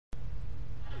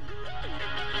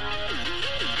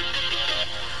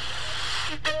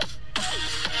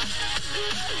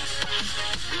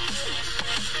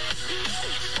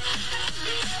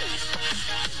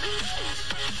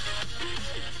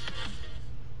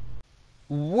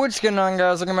What's going on,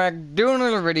 guys? Welcome back, doing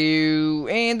another video,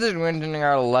 and this is continuing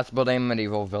our Let's Build a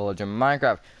Medieval Village in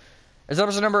Minecraft. It's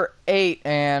episode number 8,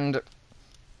 and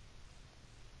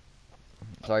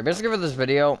so basically for this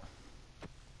video,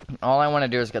 all I want to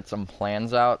do is get some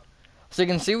plans out. So you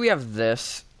can see we have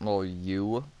this little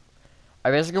U.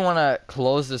 I basically want to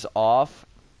close this off,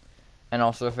 and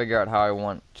also figure out how I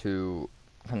want to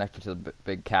connect it to the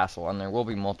big castle, and there will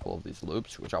be multiple of these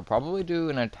loops, which I'll probably do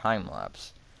in a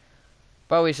time-lapse.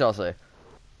 But we shall see.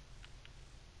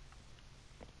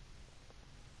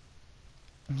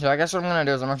 So I guess what I'm going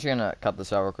to do is I'm actually going to cut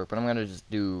this out real quick, but I'm going to just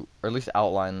do, or at least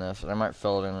outline this, and I might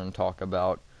fill it in and talk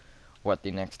about what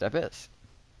the next step is.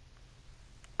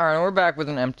 Alright, we're back with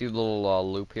an empty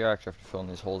little loop here. I actually have to fill in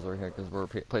these holes over here because we're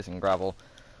placing gravel.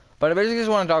 But I basically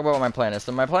just want to talk about what my plan is.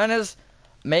 So my plan is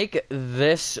make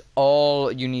this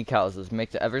all unique houses.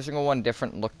 Make every single one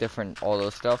different, look different, all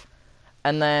those stuff.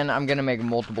 And then I'm going to make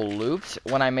multiple loops.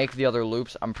 When I make the other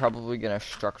loops, I'm probably going to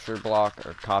structure block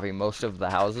or copy most of the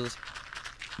houses.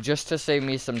 Just to save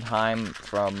me some time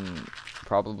from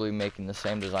probably making the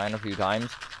same design a few times.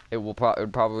 It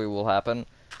probably will happen.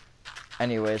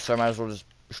 Anyway, so I might as well just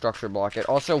structure block it.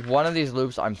 Also, one of these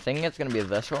loops, I'm thinking it's going to be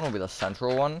this one, will be the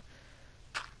central one.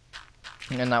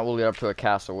 And that will lead up to a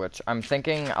castle, which I'm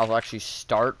thinking I'll actually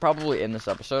start probably in this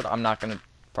episode. I'm not going to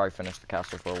probably finish the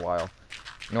castle for a while.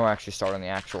 Nor actually start on the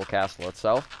actual castle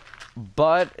itself.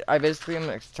 But I basically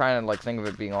am trying to like think of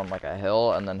it being on like a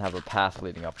hill and then have a path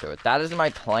leading up to it. That is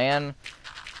my plan.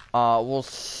 We'll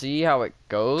see how it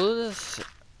goes.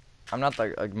 I'm not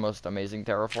the like, most amazing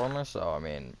terraformer, so I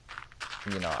mean,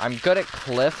 you know, I'm good at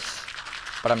cliffs,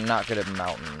 but I'm not good at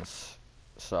mountains.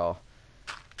 So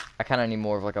I kind of need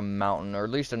more of like a mountain, or at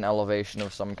least an elevation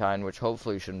of some kind, which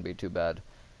hopefully shouldn't be too bad.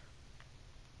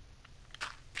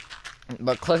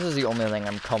 But cliffs is the only thing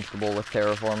I'm comfortable with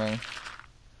terraforming.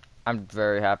 I'm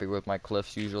very happy with my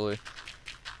cliffs usually.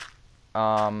 Right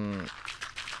now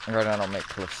I don't make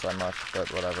cliffs that much, but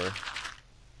whatever.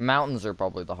 Mountains are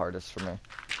probably the hardest for me.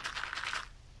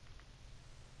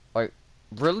 Like,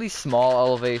 really small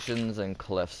elevations and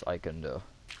cliffs I can do.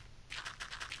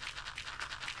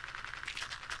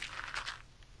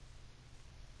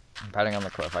 Depending on the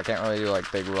cliff. I can't really do like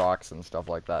big rocks and stuff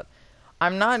like that.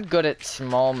 I'm not good at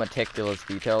small, meticulous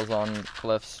details on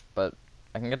cliffs, but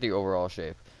I can get the overall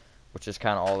shape, which is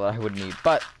kind of all that I would need.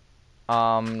 But,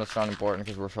 that's not important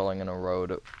because we're filling in a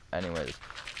road anyways.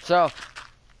 So,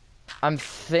 I'm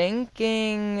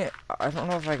thinking, I don't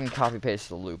know if I can copy-paste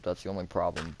the loop, that's the only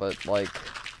problem, but, like,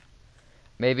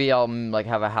 maybe I'll, like,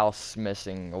 have a house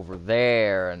missing over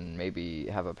there, and maybe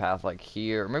have a path, like,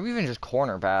 here, maybe even just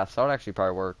corner paths. That would actually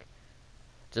probably work.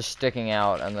 Just sticking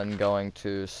out and then going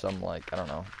to some, like, I don't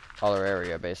know, other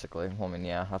area, basically. Well, I mean,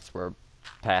 yeah, that's where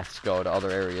paths go to other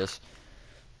areas.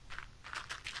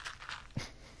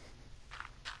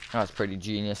 That's pretty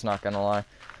genius, not gonna lie.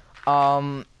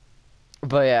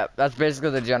 But yeah, that's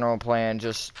basically the general plan.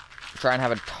 Just try and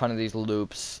have a ton of these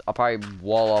loops. I'll probably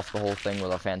wall off the whole thing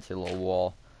with a fancy little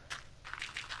wall.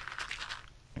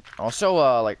 Also,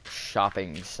 like,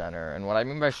 shopping center. And what I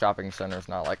mean by shopping center is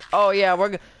not like, oh, yeah,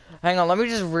 hang on, let me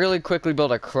just really quickly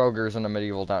build a Kroger's in a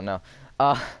medieval town now.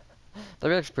 That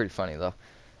looks pretty funny, though.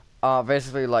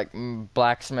 Basically, like,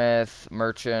 blacksmith,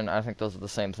 merchant, I think those are the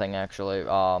same thing, actually.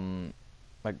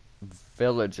 Like,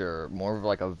 villager, more of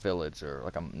like a villager,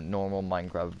 like a normal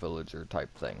Minecraft villager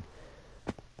type thing.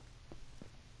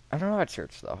 I don't know about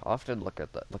church though. I'll have to look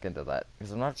into that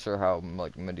because I'm not sure how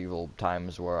like medieval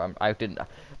times were. I didn't,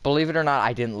 believe it or not,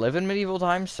 I didn't live in medieval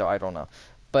times, so I don't know.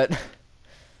 But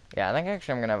yeah, I think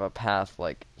actually I'm gonna have a path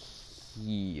like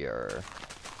here.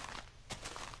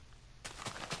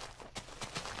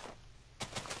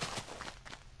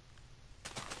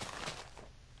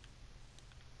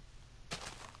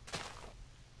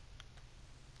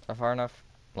 Is that far enough?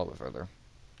 A little bit further.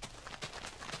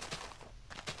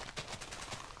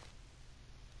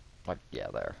 Like, yeah,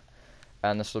 there.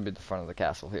 And this will be the front of the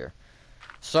castle here.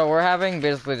 So we're having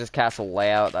basically just castle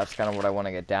layout. That's kind of what I want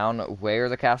to get down. Where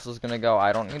the castle is going to go,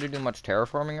 I don't need to do much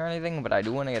terraforming or anything, but I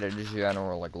do want to get a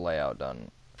general, like, layout done.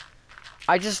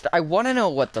 I want to know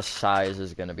what the size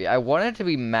is going to be. I want it to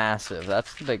be massive.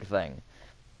 That's the big thing.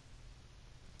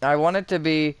 I want it to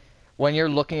be, when you're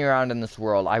looking around in this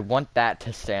world, I want that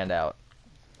to stand out.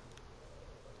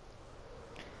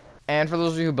 And for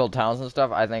those of you who build towns and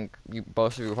stuff, I think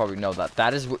most of you probably know that.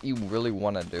 That is what you really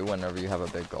want to do whenever you have a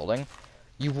big building.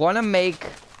 You want to make,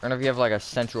 or if you have like a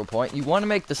central point, you want to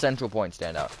make the central point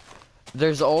stand out.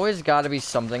 There's always got to be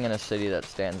something in a city that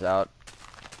stands out.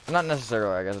 Not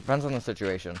necessarily, I guess. It depends on the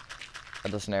situation,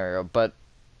 or the scenario. But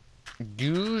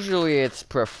Usually it's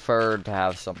preferred to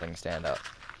have something stand out.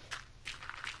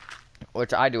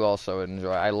 Which I do also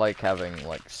enjoy. I like having,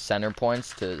 like, center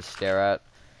points to stare at.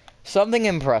 Something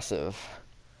impressive.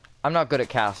 I'm not good at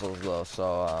castles, though,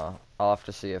 so, I'll have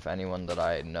to see if anyone that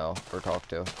I know or talk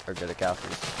to are good at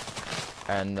castles.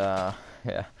 And,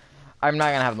 yeah. I'm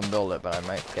not gonna have them build it, but I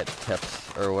might get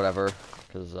tips or whatever.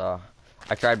 Because,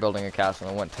 I tried building a castle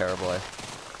and it went terribly.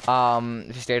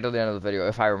 If you stay till the end of the video,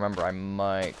 if I remember, I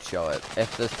might show it.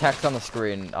 If there's text on the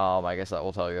screen, I guess that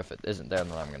will tell you. If it isn't there,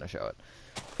 then I'm gonna show it.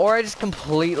 Or I just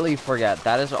completely forget.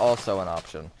 That is also an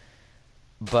option.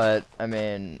 But, I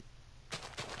mean,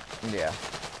 yeah.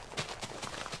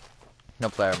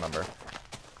 Hopefully I remember.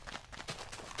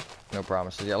 No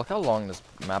promises. Yeah, look how long this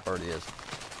map already is.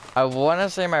 I want to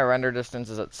say my render distance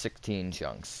is at 16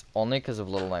 chunks. Only because of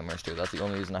Little Nightmares 2. That's the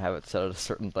only reason I have it set at a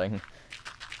certain thing.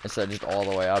 Instead of just all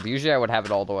the way up. Usually I would have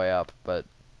it all the way up, but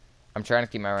I'm trying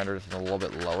to keep my render distance a little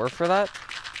bit lower for that.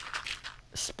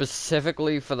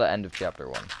 Specifically for the end of Chapter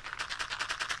 1.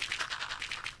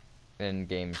 In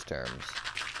games terms.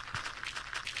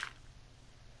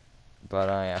 But,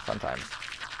 yeah, fun times.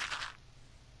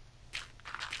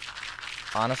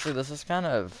 Honestly, this is kind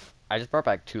of... I just brought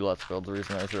back 2 Let's Builds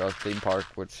recently throughout Theme Park,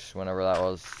 which, whenever that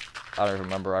was, I don't even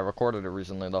remember. I recorded it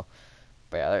recently, though.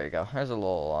 But yeah, there you go. There's a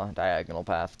little diagonal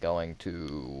path going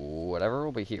to whatever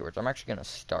will be here, which I'm actually going to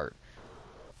start.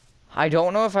 I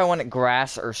don't know if I want it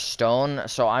grass or stone,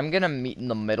 so I'm going to meet in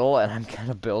the middle, and I'm going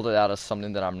to build it out of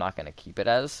something that I'm not going to keep it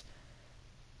as.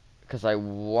 Because I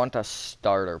want a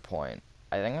starter point.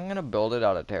 I think I'm going to build it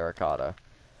out of terracotta.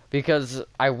 Because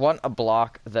I want a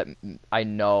block that I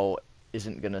know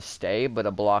isn't going to stay, but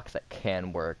a block that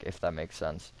can work, if that makes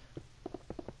sense.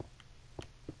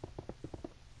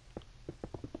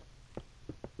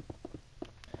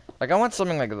 Like, I want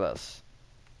something like this.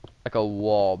 Like a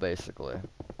wall, basically.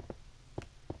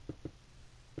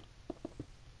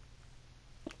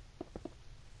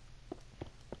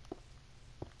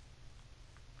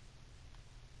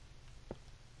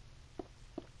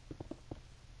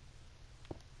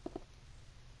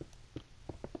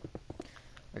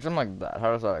 Like something like that.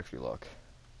 How does that actually look?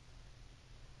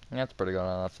 Yeah, it's pretty good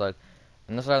on that side.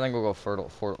 And this side, I think we'll go forward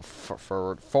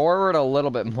a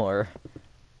little bit more.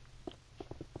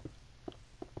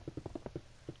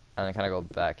 And then kind of go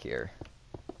back here.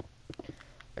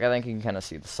 Like, I think you can kind of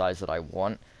see the size that I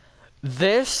want.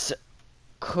 This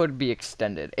could be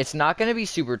extended. It's not going to be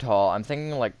super tall. I'm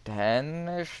thinking like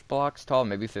 10-ish blocks tall,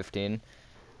 maybe 15.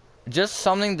 Just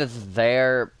something that's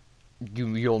there,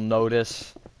 you'll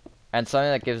notice. And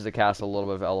something that gives the castle a little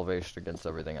bit of elevation against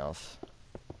everything else.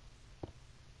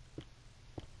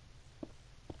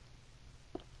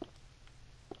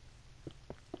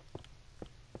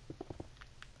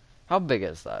 How big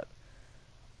is that?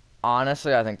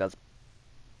 Honestly, I think that's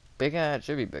big. It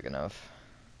should be big enough.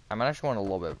 I might actually want a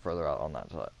little bit further out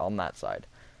on that side,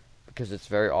 because it's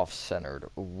very off-centered.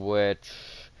 Which,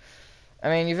 I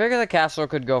mean, you figure the castle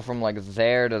could go from like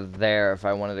there to there if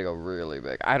I wanted to go really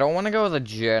big. I don't want to go with a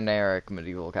generic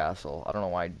medieval castle. I don't know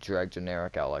why I dragged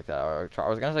generic out like that. I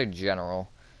was gonna say general,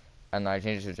 and then I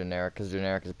changed it to generic because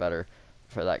generic is better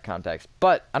for that context.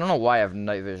 But I don't know why I have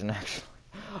night vision actually.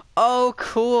 Oh,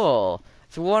 cool.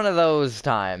 It's one of those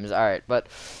times. Alright, but...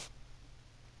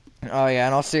 Oh, yeah,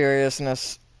 in all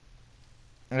seriousness,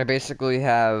 I basically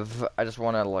have... I just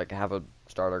want to, like, have a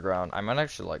starter ground. I might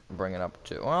actually, like, bring it up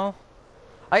to... Well,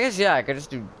 I guess, yeah, I could just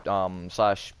do,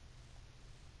 slash...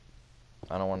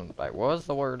 I don't want to... Like, what was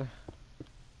the word?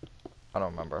 I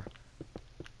don't remember.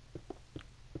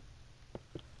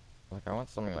 Like, I want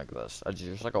something like this.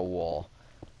 Just like a wall.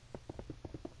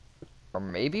 Or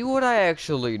maybe what I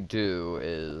actually do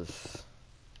is...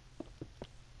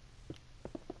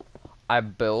 I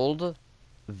build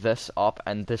this up,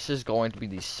 and this is going to be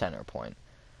the center point.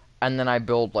 And then I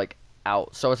build, like,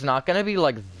 out. So it's not going to be,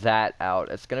 like, that out.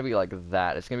 It's going to be like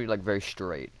that. It's going to be, like, very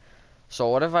straight. So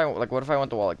what if I want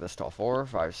the wall like this tall? 4,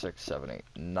 5, 6, 7, 8,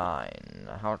 9.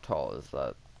 How tall is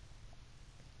that?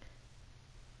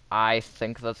 I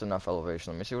think that's enough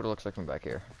elevation. Let me see what it looks like from back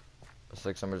here. It's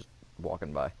like someone's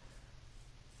walking by.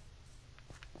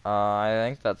 I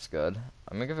think that's good.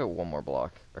 I'm gonna give it one more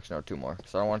block. Actually, no, 2 more.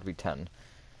 Because I don't want it to be 10.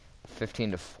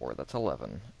 15 to 4. That's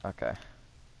 11. Okay.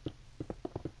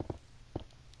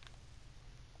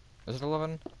 Is it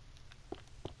 11?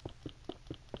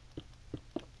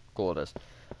 Cool, it is.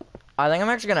 I think I'm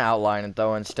actually gonna outline it,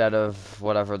 though, instead of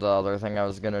whatever the other thing I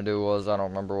was gonna do was. I don't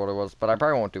remember what it was. But I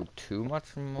probably won't do too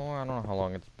much more. I don't know how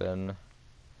long it's been.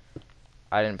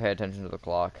 I didn't pay attention to the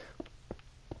clock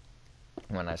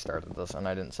when I started this, and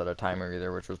I didn't set a timer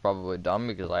either, which was probably dumb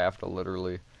because I have to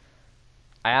literally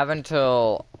I have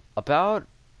until about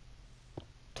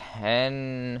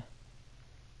 10:30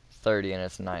 and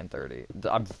it's 9:30.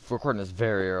 I'm recording this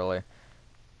very early.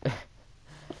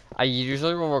 I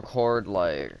usually will record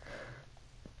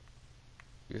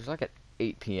usually at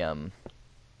 8 p.m.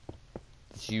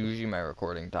 It's usually my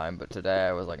recording time, but today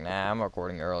I was like, nah, I'm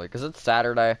recording early because it's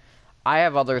Saturday. I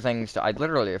have other things to. I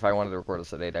literally, if I wanted to record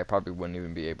this at 8, I probably wouldn't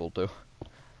even be able to.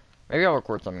 Maybe I'll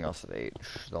record something else at 8.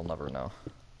 They'll never know.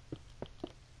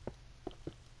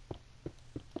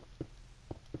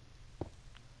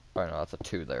 Oh no, that's a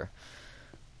 2 there.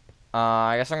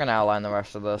 I guess I'm gonna outline the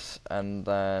rest of this, and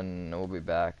then we'll be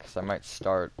back. So I might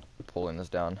start pulling this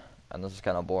down, and this is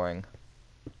kind of boring.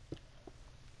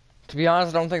 To be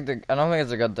honest, I don't think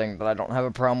it's a good thing that I don't have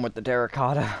a problem with the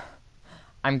terracotta.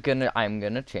 I'm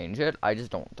gonna change it. I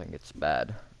just don't think it's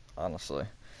bad, honestly.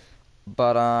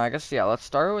 But I guess yeah, let's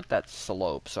start with that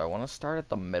slope. So I want to start at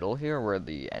the middle here where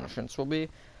the entrance will be.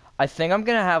 I think I'm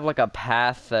gonna have like a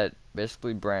path that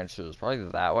basically branches probably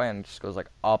that way and just goes like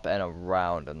up and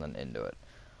around and then into it.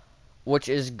 Which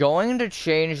is going to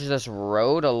change this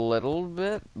road a little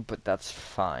bit, but that's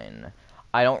fine.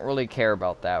 I don't really care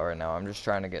about that right now. I'm just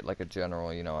trying to get like a general,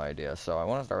 idea. So I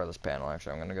want to start with this panel.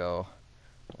 Actually, I'm gonna go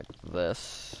like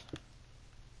this.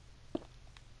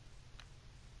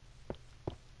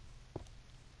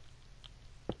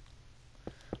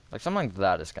 Like something like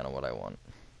that is kind of what I want.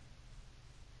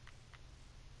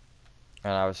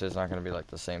 And obviously it's not going to be like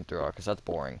the same throughout because that's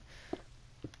boring.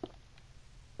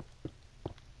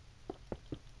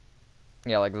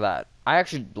 Yeah, like that. I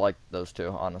actually like those two,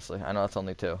 honestly. I know it's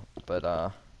only 2,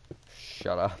 but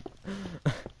shut up.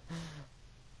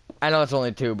 I know it's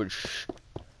only 2, but shh.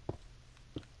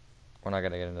 We're not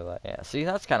going to get into that. Yeah, see,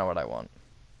 that's kind of what I want.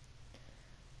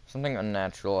 Something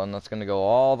unnatural, and that's going to go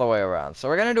all the way around. So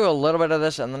we're going to do a little bit of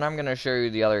this, and then I'm going to show you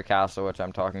the other castle, which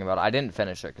I'm talking about. I didn't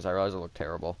finish it because I realized it looked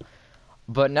terrible.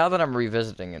 But now that I'm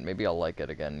revisiting it, maybe I'll like it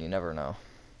again. You never know.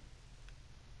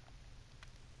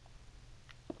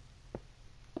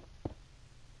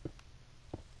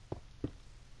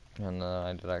 And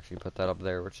I did actually put that up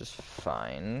there, which is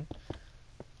fine.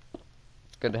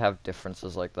 It's good to have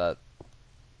differences like that.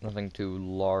 Nothing too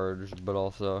large, but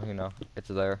also, it's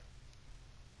there.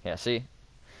 Yeah, see?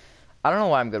 I don't know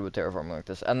why I'm good with terraforming like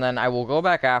this. And then I will go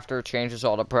back after, change this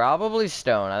all to probably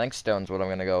stone. I think stone's what I'm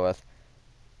going to go with.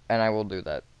 And I will do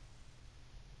that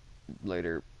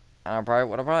later. And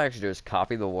what I'll probably actually do is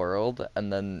copy the world,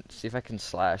 and then see if I can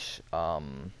slash, I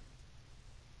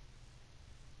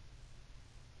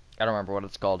don't remember what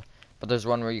it's called, but there's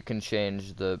one where you can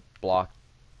change the block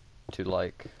to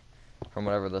like, from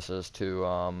whatever this is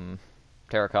to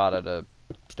terracotta to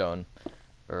stone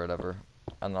or whatever,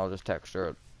 and I'll just texture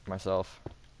it myself.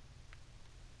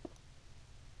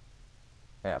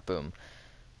 Yeah, boom.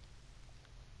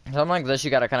 Something like this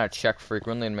you gotta kind of check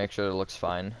frequently and make sure it looks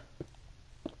fine.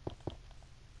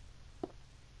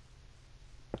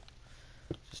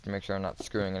 Just to make sure I'm not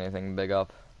screwing anything big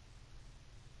up.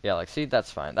 Yeah, like, see,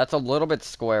 that's fine. That's a little bit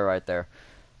square right there.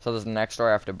 So this next door,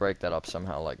 I have to break that up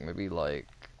somehow. Like, maybe, like,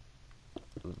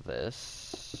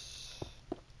 this.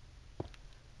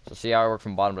 So see how I work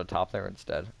from bottom to top there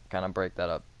instead? Kind of break that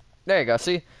up. There you go,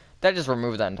 see? That just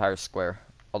removed that entire square.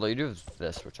 Although you do have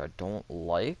this, which I don't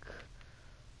like.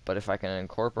 But if I can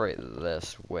incorporate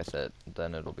this with it,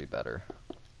 then it'll be better.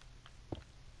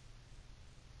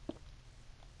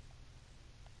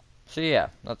 So yeah,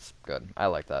 that's good. I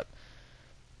like that.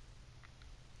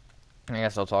 I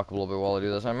guess I'll talk a little bit while I do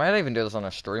this. I might even do this on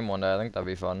a stream one day. I think that'd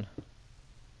be fun.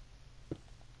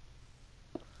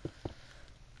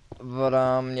 But,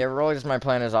 yeah, really just my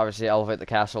plan is obviously elevate the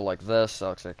castle like this. So it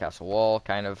looks like a castle wall,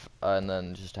 kind of. And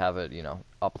then just have it,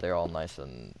 up there all nice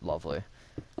and lovely.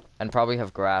 And probably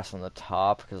have grass on the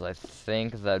top, because I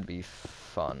think that'd be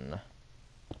fun.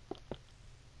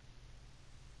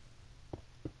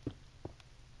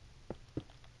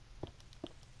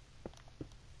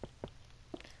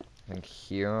 I think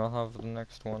here I'll have the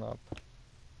next one up.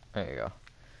 There you go.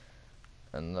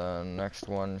 And the next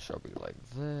one shall be like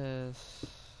this.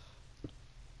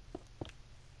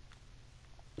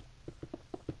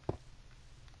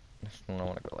 Next one I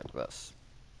want to go like this.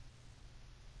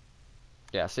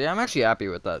 Yeah, see, I'm actually happy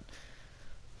with that.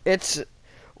 It's,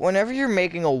 whenever you're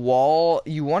making a wall,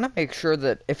 you want to make sure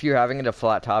that if you're having it a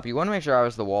flat top, you want to make sure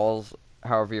the walls,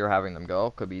 however you're having them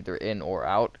go, could be either in or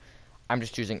out. I'm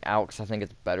just choosing out because I think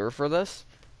it's better for this.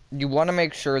 You want to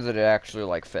make sure that it actually,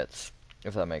 like, fits,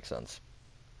 if that makes sense.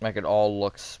 Like, it all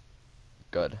looks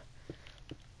good.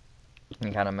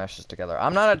 And kind of meshes together.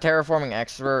 I'm not a terraforming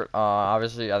expert.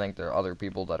 Obviously, I think there are other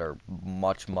people that are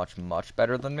much, much, much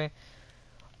better than me.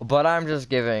 But I'm just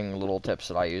giving little tips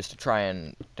that I use to try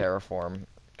and terraform.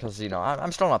 Because, you know,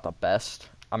 I'm still not the best.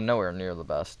 I'm nowhere near the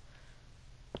best.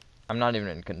 I'm not even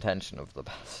in contention of the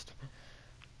best.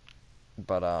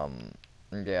 But,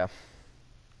 yeah.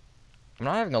 I'm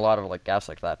not having a lot of, like, gas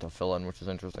like that to fill in, which is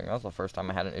interesting. That was the first time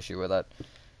I had an issue with that.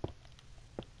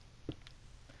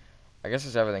 I guess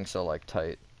it's everything's so, like,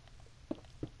 tight.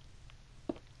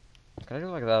 Can I do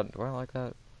like that? Do I like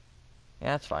that?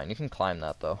 Yeah, that's fine. You can climb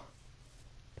that, though.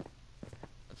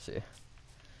 Let's see.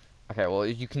 Okay, well,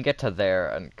 you can get to there,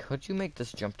 and could you make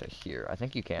this jump to here? I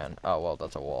think you can. Oh, well,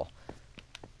 that's a wall.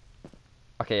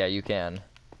 Okay, yeah, you can.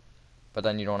 But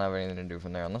then you don't have anything to do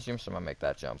from there, unless you somehow make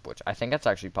that jump, which I think that's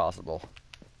actually possible.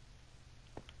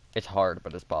 It's hard,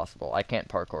 but it's possible. I can't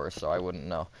parkour, so I wouldn't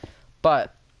know.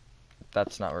 But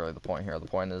that's not really the point here. The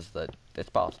point is that it's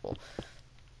possible.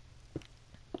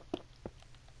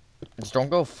 Just don't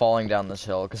go falling down this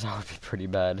hill, because that would be pretty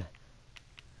bad.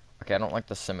 Okay, I don't like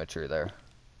the symmetry there.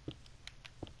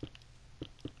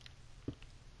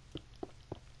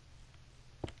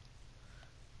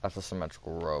 That's a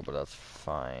symmetrical row, but that's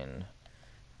fine.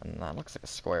 And that looks like a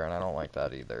square, and I don't like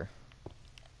that either.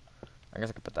 I guess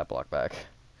I could put that block back.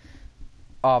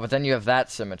 Oh, but then you have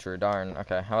that symmetry. Darn.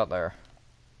 Okay, how about there?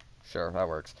 Sure, that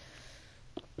works.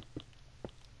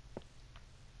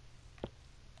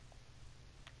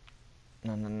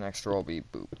 And then the next row will be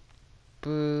boop,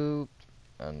 boop,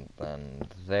 and then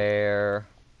there.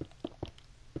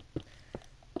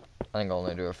 I think I'll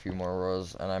only do a few more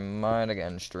rows, and I might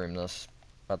again stream this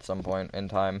at some point in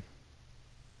time.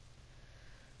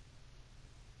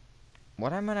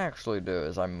 What I might actually do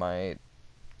is I might...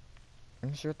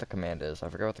 Let me see what the command is. I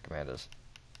forget what the command is.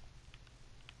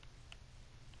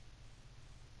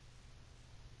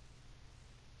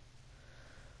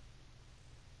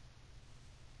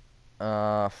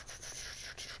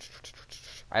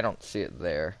 I don't see it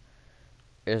there.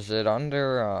 Is it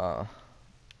under,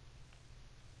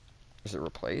 is it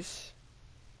replace?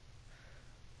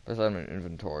 Is that in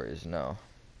inventories? No.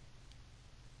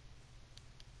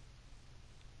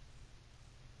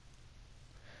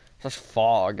 It says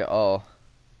fog. Oh.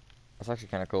 That's actually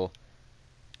kind of cool.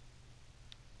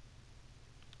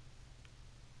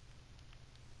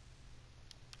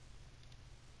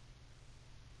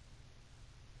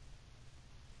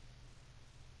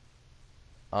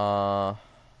 I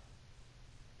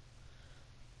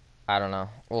don't know.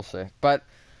 We'll see. But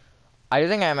I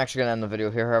think I'm actually going to end the video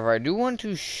here. However, I do want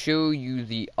to show you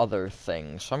the other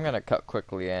thing. So I'm going to cut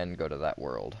quickly and go to that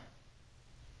world.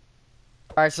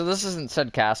 Alright, so this isn't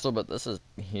said castle, but this is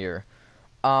here.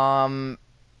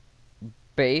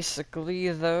 Basically,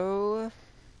 though,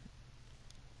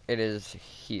 it is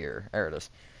here. There it is.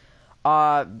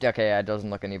 Okay, yeah, it doesn't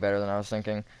look any better than I was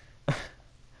thinking.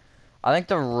 I think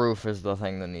the roof is the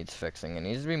thing that needs fixing. It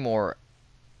needs to be more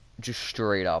just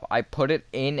straight up. I put it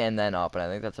in and then up, and I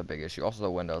think that's a big issue. Also,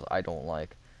 the windows I don't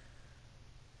like.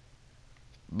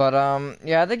 But,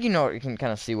 yeah, I think you can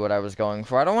kind of see what I was going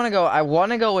for. I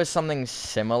want to go with something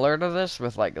similar to this,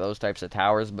 with, like, those types of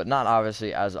towers, but not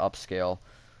obviously as upscale.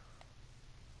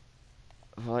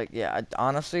 Like, yeah,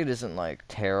 honestly, it isn't, like,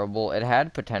 terrible. It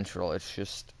had potential, it's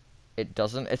just,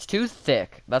 it's too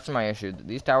thick. That's my issue.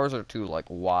 These towers are too, like,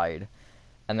 wide,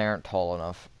 and they aren't tall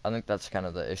enough. I think that's kind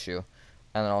of the issue.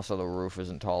 And then also the roof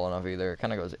isn't tall enough either. It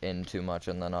kind of goes in too much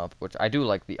and then up, which I do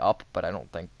like the up, but I don't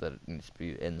think that it needs to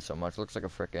be in so much. It looks like a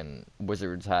freaking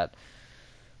wizard's hat.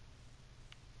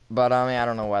 But, I mean, I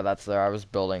don't know why that's there. I was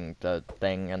building the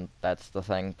thing, and that's the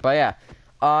thing. But, yeah.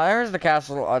 There's the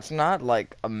castle. It's not,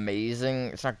 like, amazing.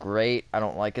 It's not great. I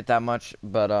don't like it that much.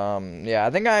 But, yeah, I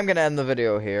think I'm gonna end the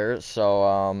video here.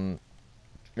 So,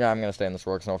 yeah, I'm gonna stay in this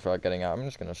work, so I don't feel like getting out. I'm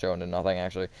just gonna show into nothing,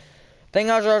 actually. Thank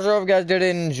you guys, if you guys did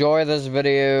enjoy this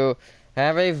video.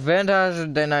 Have a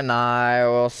fantastic day, night. I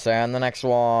will see you in the next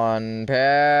one.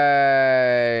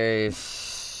 Peace.